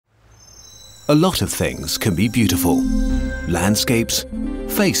A lot of things can be beautiful. Landscapes,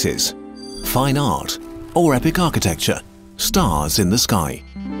 faces, fine art, or epic architecture, stars in the sky,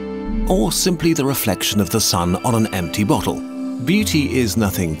 or simply the reflection of the sun on an empty bottle. Beauty is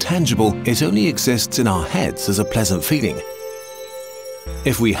nothing tangible, it only exists in our heads as a pleasant feeling.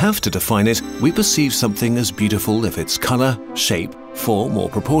 If we have to define it, we perceive something as beautiful if its color, shape, form, or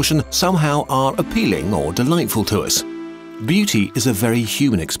proportion somehow are appealing or delightful to us. Beauty is a very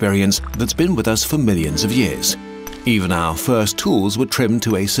human experience that's been with us for millions of years. Even our first tools were trimmed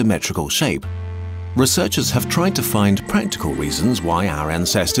to a symmetrical shape. Researchers have tried to find practical reasons why our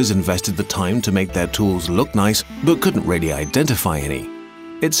ancestors invested the time to make their tools look nice, but couldn't really identify any.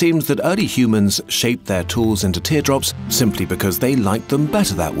 It seems that early humans shaped their tools into teardrops simply because they liked them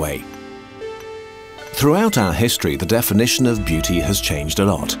better that way. Throughout our history, the definition of beauty has changed a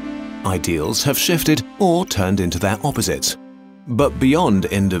lot. Ideals have shifted or turned into their opposites. But beyond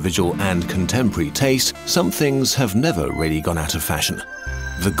individual and contemporary taste, some things have never really gone out of fashion.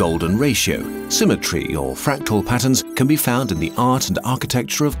 The golden ratio, symmetry, or fractal patterns can be found in the art and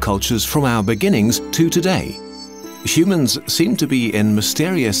architecture of cultures from our beginnings to today. Humans seem to be in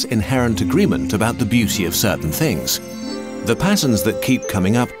mysterious inherent agreement about the beauty of certain things. The patterns that keep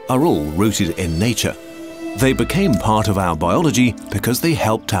coming up are all rooted in nature. They became part of our biology because they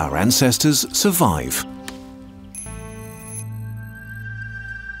helped our ancestors survive.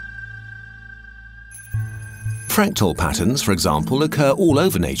 Fractal patterns, for example, occur all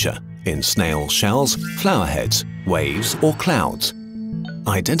over nature, in snail shells, flower heads, waves, or clouds.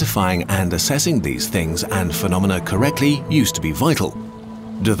 Identifying and assessing these things and phenomena correctly used to be vital.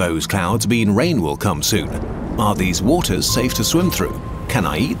 Do those clouds mean rain will come soon? Are these waters safe to swim through? Can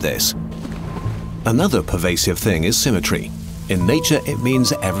I eat this? Another pervasive thing is symmetry. In nature, it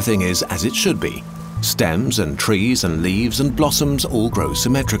means everything is as it should be. Stems and trees and leaves and blossoms all grow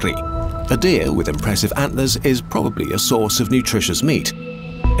symmetrically. A deer with impressive antlers is probably a source of nutritious meat.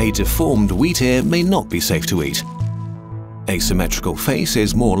 A deformed wheat ear may not be safe to eat. A symmetrical face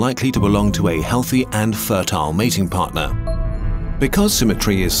is more likely to belong to a healthy and fertile mating partner. Because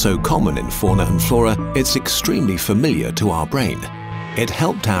symmetry is so common in fauna and flora, it's extremely familiar to our brain. It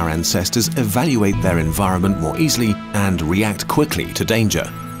helped our ancestors evaluate their environment more easily and react quickly to danger.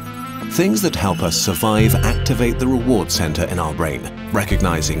 Things that help us survive activate the reward center in our brain.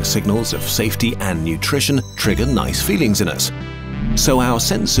 Recognizing signals of safety and nutrition trigger nice feelings in us. So our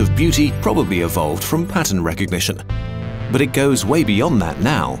sense of beauty probably evolved from pattern recognition. But it goes way beyond that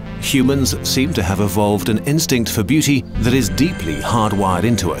now. Humans seem to have evolved an instinct for beauty that is deeply hardwired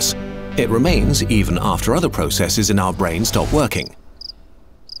into us. It remains even after other processes in our brain stop working.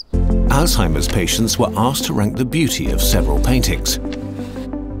 Alzheimer's patients were asked to rank the beauty of several paintings.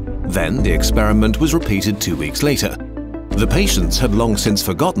 Then the experiment was repeated 2 weeks later. The patients had long since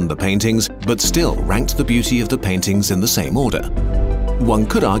forgotten the paintings, but still ranked the beauty of the paintings in the same order. One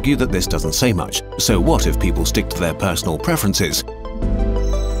could argue that this doesn't say much, so what if people stick to their personal preferences?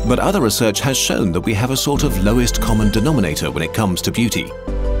 But other research has shown that we have a sort of lowest common denominator when it comes to beauty.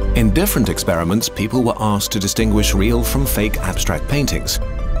 In different experiments, people were asked to distinguish real from fake abstract paintings.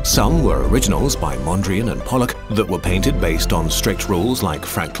 Some were originals by Mondrian and Pollock that were painted based on strict rules like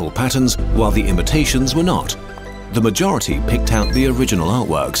fractal patterns, while the imitations were not. The majority picked out the original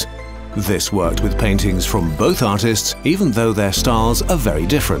artworks. This worked with paintings from both artists, even though their styles are very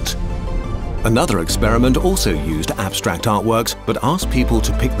different. Another experiment also used abstract artworks, but asked people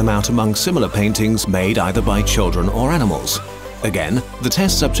to pick them out among similar paintings made either by children or animals. Again, the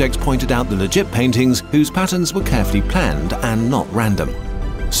test subjects pointed out the legit paintings whose patterns were carefully planned and not random.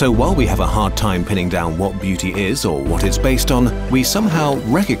 So while we have a hard time pinning down what beauty is or what it's based on, we somehow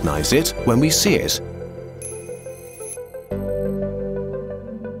recognize it when we see it.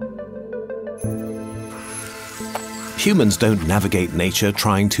 Humans don't navigate nature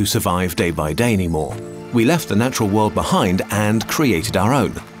trying to survive day by day anymore. We left the natural world behind and created our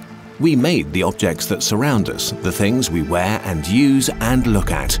own. We made the objects that surround us, the things we wear and use and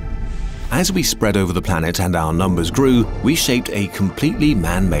look at. As we spread over the planet and our numbers grew, we shaped a completely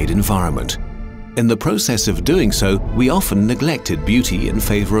man-made environment. In the process of doing so, we often neglected beauty in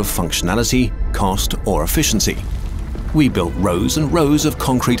favor of functionality, cost, or efficiency. We built rows and rows of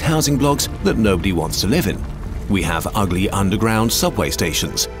concrete housing blocks that nobody wants to live in. We have ugly underground subway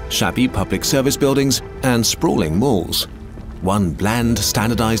stations, shabby public service buildings, and sprawling malls. One bland,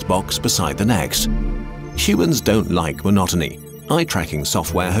 standardized box beside the next. Humans don't like monotony. Eye tracking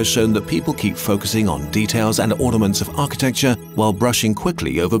software has shown that people keep focusing on details and ornaments of architecture while brushing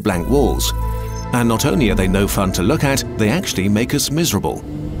quickly over blank walls. And not only are they no fun to look at, they actually make us miserable.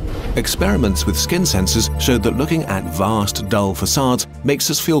 Experiments with skin sensors showed that looking at vast, dull facades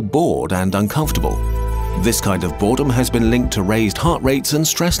makes us feel bored and uncomfortable. This kind of boredom has been linked to raised heart rates and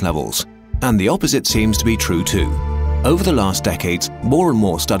stress levels. And the opposite seems to be true too. Over the last decades, more and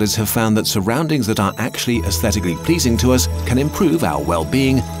more studies have found that surroundings that are actually aesthetically pleasing to us can improve our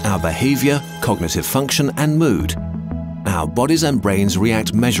well-being, our behavior, cognitive function, and mood. Our bodies and brains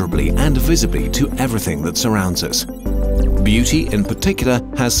react measurably and visibly to everything that surrounds us. Beauty, in particular,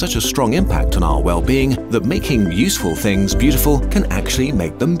 has such a strong impact on our well-being that making useful things beautiful can actually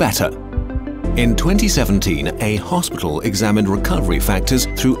make them better. In 2017, a hospital examined recovery factors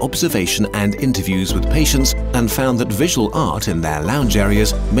through observation and interviews with patients and found that visual art in their lounge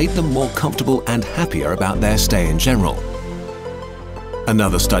areas made them more comfortable and happier about their stay in general.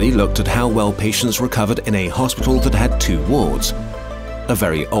 Another study looked at how well patients recovered in a hospital that had 2 wards, a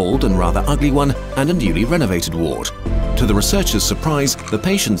very old and rather ugly one and a newly renovated ward. To the researchers' surprise, the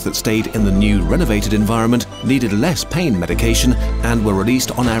patients that stayed in the new renovated environment needed less pain medication and were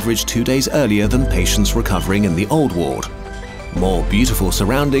released on average 2 days earlier than patients recovering in the old ward. More beautiful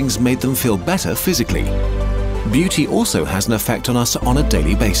surroundings made them feel better physically. Beauty also has an effect on us on a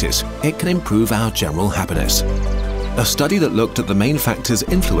daily basis. It can improve our general happiness. A study that looked at the main factors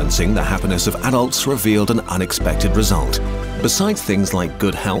influencing the happiness of adults revealed an unexpected result. Besides things like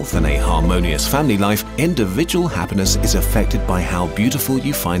good health and a harmonious family life, individual happiness is affected by how beautiful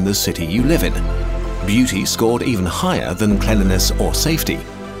you find the city you live in. Beauty scored even higher than cleanliness or safety.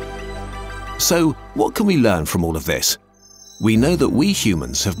 So, what can we learn from all of this? We know that we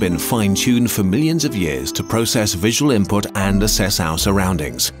humans have been fine-tuned for millions of years to process visual input and assess our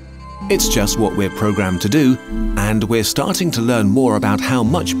surroundings. It's just what we're programmed to do, and we're starting to learn more about how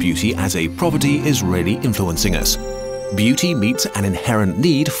much beauty as a property is really influencing us. Beauty meets an inherent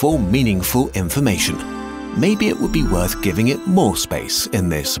need for meaningful information. Maybe it would be worth giving it more space in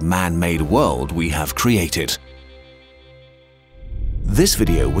this man-made world we have created. This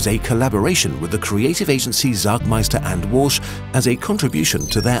video was a collaboration with the creative agency Zagmeister and Walsh as a contribution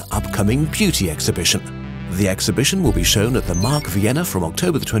to their upcoming beauty exhibition. The exhibition will be shown at the Mark Vienna from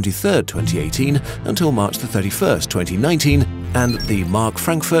October the 23rd, 2018 until March the 31st, 2019, and the Mark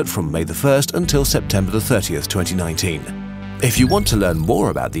Frankfurt from May the 1st until September the 30th, 2019. If you want to learn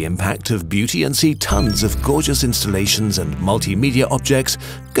more about the impact of beauty and see tons of gorgeous installations and multimedia objects,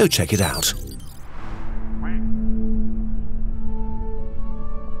 go check it out.